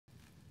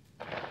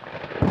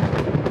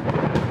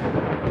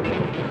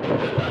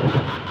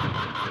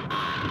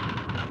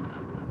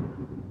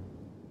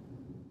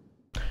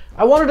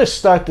I wanted to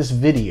start this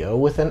video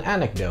with an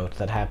anecdote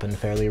that happened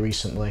fairly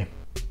recently.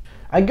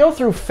 I go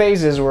through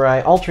phases where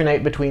I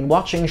alternate between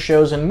watching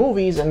shows and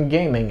movies and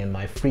gaming in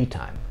my free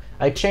time.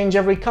 I change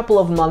every couple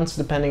of months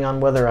depending on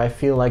whether I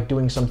feel like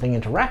doing something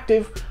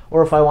interactive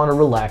or if I want to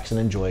relax and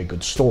enjoy a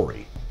good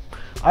story.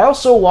 I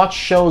also watch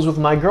shows with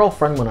my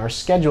girlfriend when our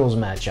schedules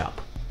match up,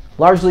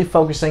 largely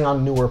focusing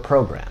on newer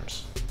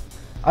programs.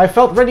 I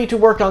felt ready to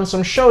work on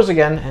some shows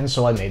again, and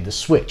so I made the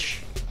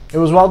switch. It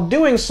was while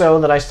doing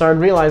so that I started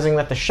realizing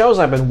that the shows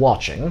I've been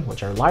watching,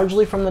 which are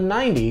largely from the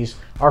 90s,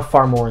 are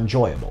far more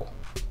enjoyable.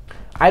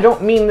 I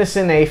don't mean this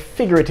in a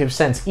figurative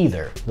sense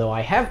either, though I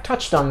have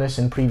touched on this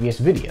in previous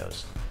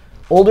videos.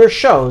 Older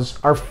shows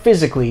are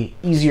physically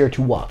easier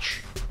to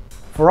watch.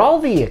 For all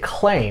the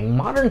acclaim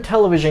modern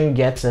television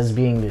gets as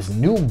being this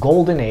new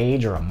golden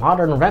age or a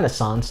modern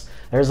renaissance,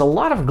 there's a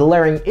lot of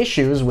glaring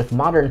issues with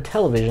modern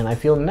television I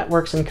feel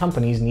networks and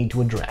companies need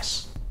to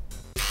address.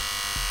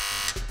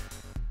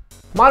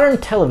 Modern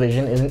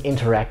television is an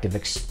interactive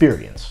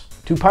experience.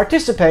 To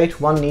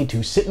participate, one needs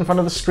to sit in front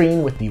of the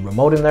screen with the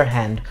remote in their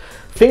hand,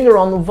 finger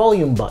on the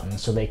volume button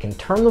so they can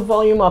turn the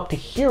volume up to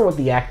hear what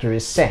the actor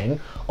is saying,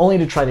 only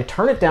to try to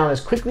turn it down as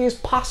quickly as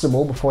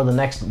possible before the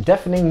next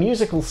deafening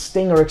musical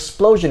sting or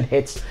explosion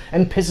hits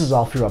and pisses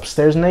off your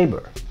upstairs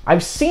neighbor.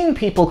 I've seen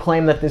people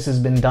claim that this has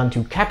been done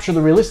to capture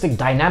the realistic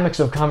dynamics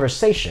of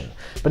conversation,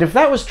 but if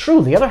that was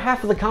true, the other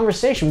half of the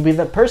conversation would be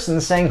that person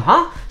saying,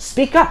 "Huh?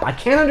 Speak up, I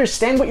can't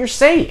understand what you're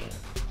saying."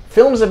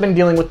 Films have been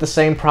dealing with the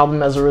same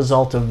problem as a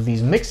result of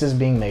these mixes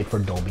being made for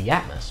Dolby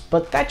Atmos,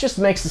 but that just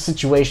makes the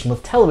situation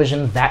with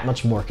television that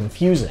much more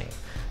confusing.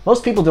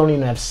 Most people don't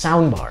even have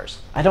soundbars.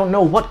 I don't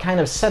know what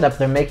kind of setup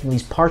they're making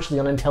these partially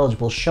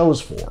unintelligible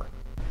shows for.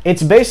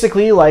 It's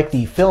basically like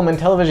the film and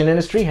television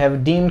industry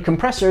have deemed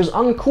compressors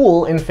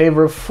uncool in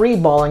favor of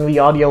freeballing the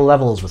audio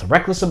levels with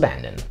reckless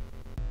abandon.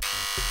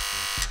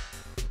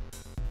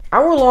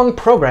 Hour-long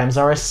programs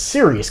are a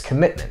serious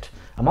commitment.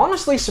 I'm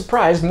honestly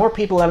surprised more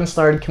people haven't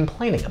started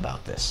complaining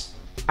about this.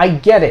 I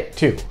get it,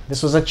 too.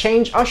 This was a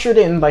change ushered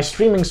in by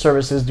streaming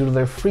services due to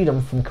their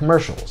freedom from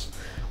commercials.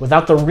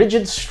 Without the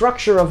rigid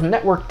structure of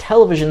network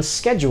television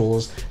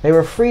schedules, they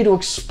were free to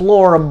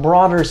explore a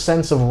broader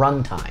sense of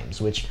runtimes,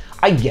 which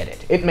I get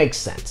it. It makes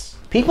sense.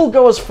 People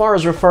go as far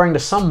as referring to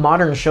some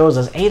modern shows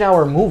as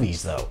 8-hour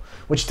movies, though,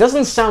 which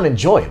doesn't sound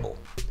enjoyable.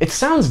 It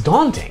sounds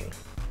daunting.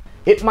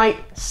 It might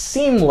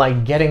seem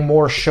like getting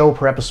more show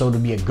per episode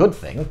would be a good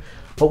thing,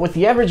 but with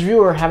the average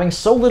viewer having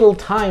so little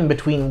time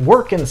between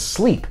work and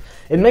sleep,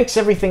 it makes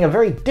everything a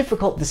very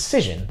difficult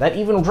decision that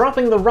even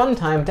dropping the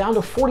runtime down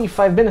to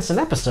 45 minutes an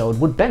episode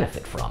would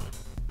benefit from.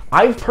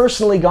 I've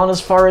personally gone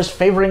as far as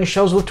favoring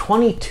shows with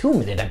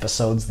 22-minute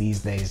episodes these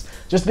days,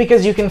 just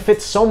because you can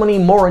fit so many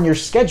more in your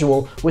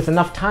schedule with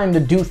enough time to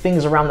do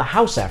things around the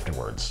house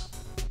afterwards.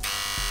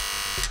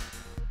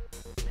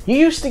 You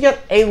used to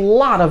get a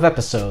lot of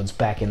episodes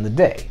back in the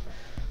day.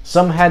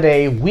 Some had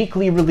a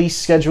weekly release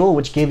schedule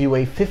which gave you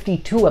a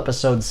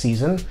 52-episode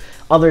season,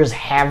 others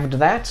halved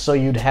that, so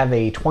you'd have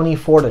a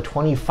 24 to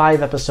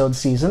 25 episode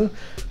season,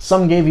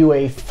 some gave you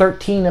a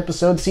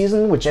 13-episode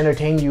season which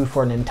entertained you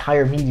for an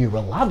entire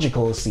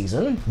meteorological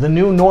season. The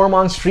new norm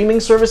on streaming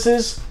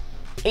services?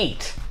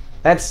 8.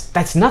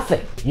 That's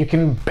nothing. You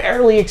can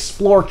barely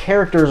explore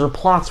characters or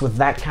plots with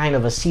that kind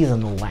of a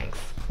seasonal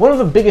length. One of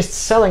the biggest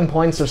selling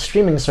points of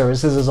streaming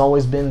services has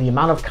always been the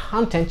amount of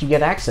content you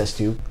get access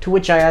to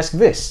which I ask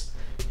this: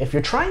 if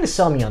you're trying to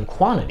sell me on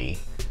quantity,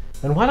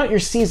 then why don't your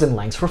season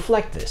lengths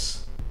reflect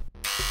this?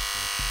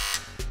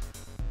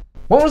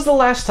 When was the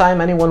last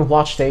time anyone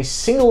watched a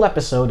single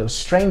episode of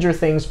Stranger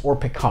Things or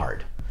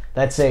Picard?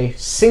 That's a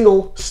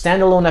single,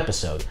 standalone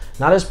episode,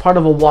 not as part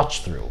of a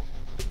watch-through.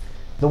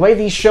 The way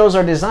these shows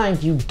are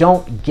designed, you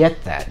don't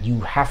get that. You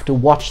have to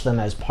watch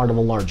them as part of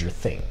a larger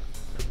thing.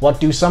 What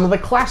do some of the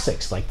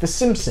classics like The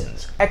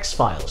Simpsons,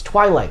 X-Files,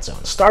 Twilight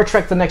Zone, Star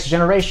Trek The Next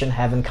Generation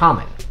have in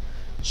common?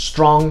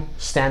 Strong,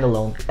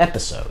 standalone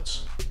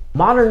episodes.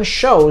 Modern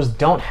shows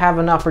don't have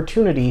an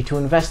opportunity to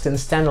invest in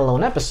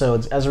standalone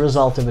episodes as a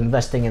result of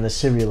investing in the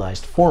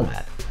serialized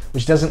format,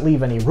 which doesn't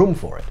leave any room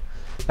for it.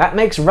 That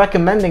makes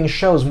recommending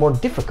shows more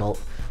difficult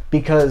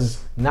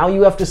because now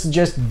you have to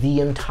suggest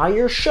the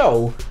entire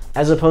show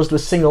as opposed to a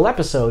single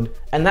episode,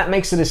 and that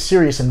makes it a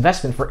serious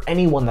investment for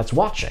anyone that's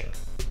watching.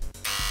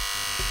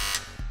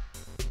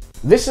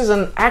 This is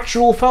an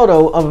actual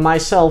photo of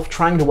myself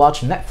trying to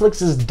watch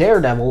Netflix's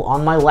Daredevil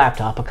on my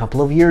laptop a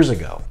couple of years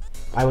ago.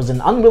 I was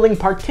an unwilling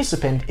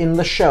participant in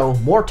the show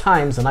more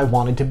times than I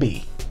wanted to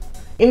be.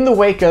 In the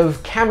wake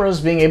of cameras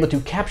being able to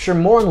capture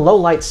more in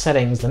low-light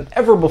settings than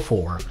ever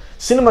before,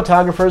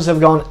 cinematographers have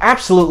gone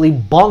absolutely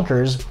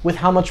bonkers with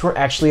how much we're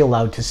actually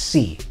allowed to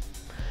see.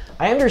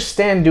 I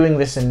understand doing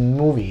this in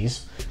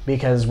movies,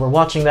 because we're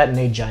watching that in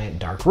a giant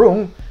dark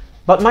room,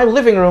 but my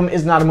living room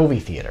is not a movie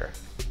theater.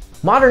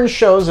 Modern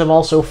shows have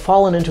also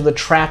fallen into the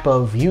trap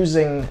of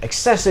using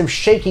excessive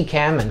shaky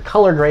cam and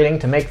color grading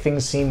to make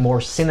things seem more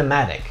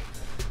cinematic.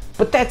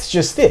 But that's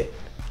just it.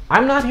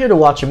 I'm not here to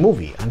watch a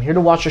movie, I'm here to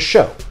watch a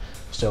show.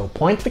 so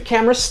point the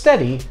camera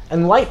steady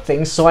and light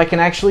things so I can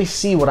actually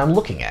see what I'm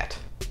looking at.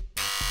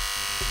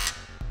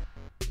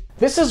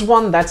 This is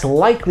one that's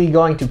likely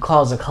going to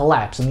cause a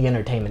collapse in the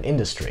entertainment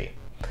industry.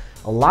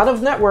 A lot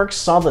of networks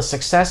saw the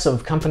success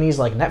of companies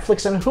like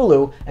Netflix and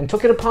Hulu and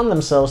took it upon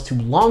themselves to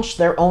launch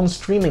their own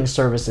streaming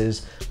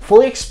services,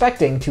 fully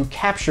expecting to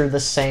capture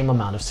the same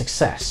amount of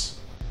success.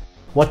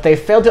 What they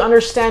failed to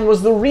understand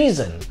was the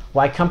reason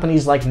why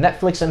companies like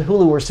Netflix and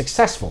Hulu were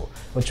successful,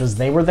 which was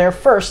they were there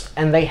first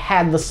and they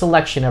had the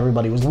selection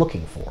everybody was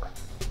looking for.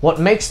 What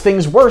makes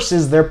things worse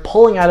is they're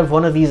pulling out of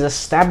one of these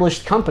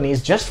established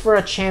companies just for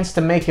a chance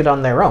to make it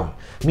on their own,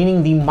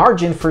 meaning the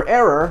margin for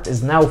error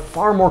is now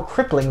far more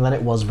crippling than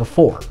it was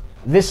before.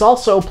 This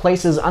also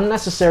places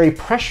unnecessary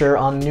pressure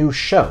on new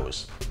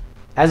shows.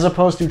 As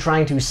opposed to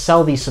trying to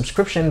sell the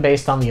subscription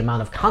based on the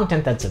amount of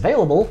content that's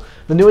available,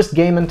 the newest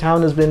game in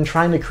town has been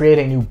trying to create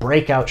a new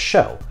breakout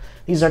show.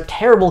 These are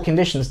terrible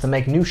conditions to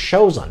make new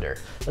shows under,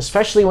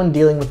 especially when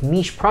dealing with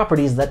niche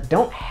properties that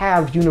don't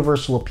have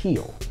universal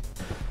appeal.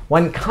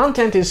 When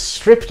content is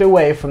stripped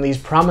away from these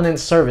prominent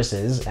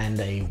services and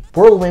a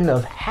whirlwind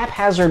of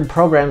haphazard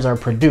programs are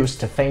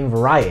produced to feign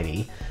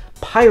variety,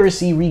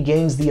 piracy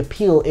regains the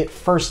appeal it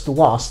first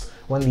lost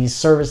when these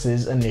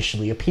services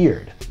initially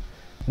appeared.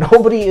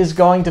 Nobody is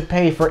going to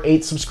pay for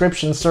 8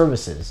 subscription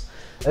services,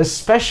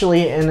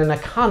 especially in an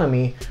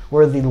economy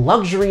where the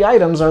luxury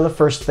items are the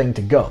first thing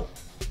to go.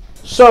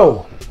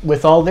 So,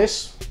 with all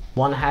this,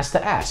 one has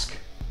to ask,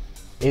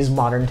 is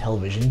modern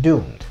television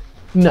doomed?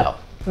 No,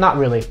 not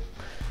really.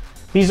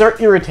 These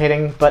are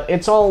irritating, but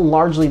it's all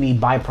largely the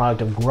byproduct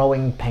of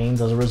growing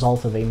pains as a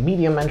result of a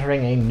medium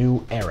entering a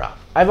new era.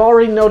 I've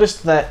already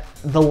noticed that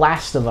The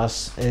Last of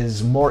Us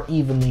is more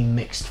evenly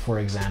mixed, for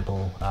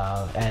example.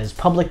 As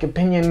public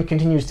opinion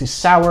continues to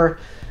sour,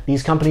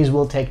 these companies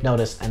will take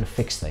notice and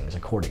fix things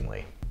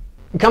accordingly.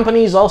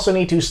 Companies also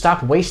need to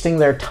stop wasting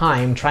their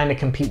time trying to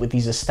compete with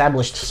these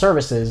established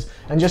services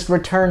and just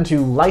return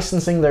to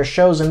licensing their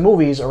shows and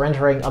movies or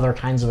entering other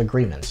kinds of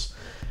agreements.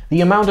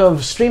 The amount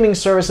of streaming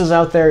services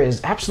out there is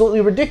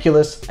absolutely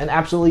ridiculous and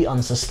absolutely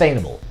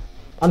unsustainable.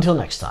 Until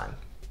next time.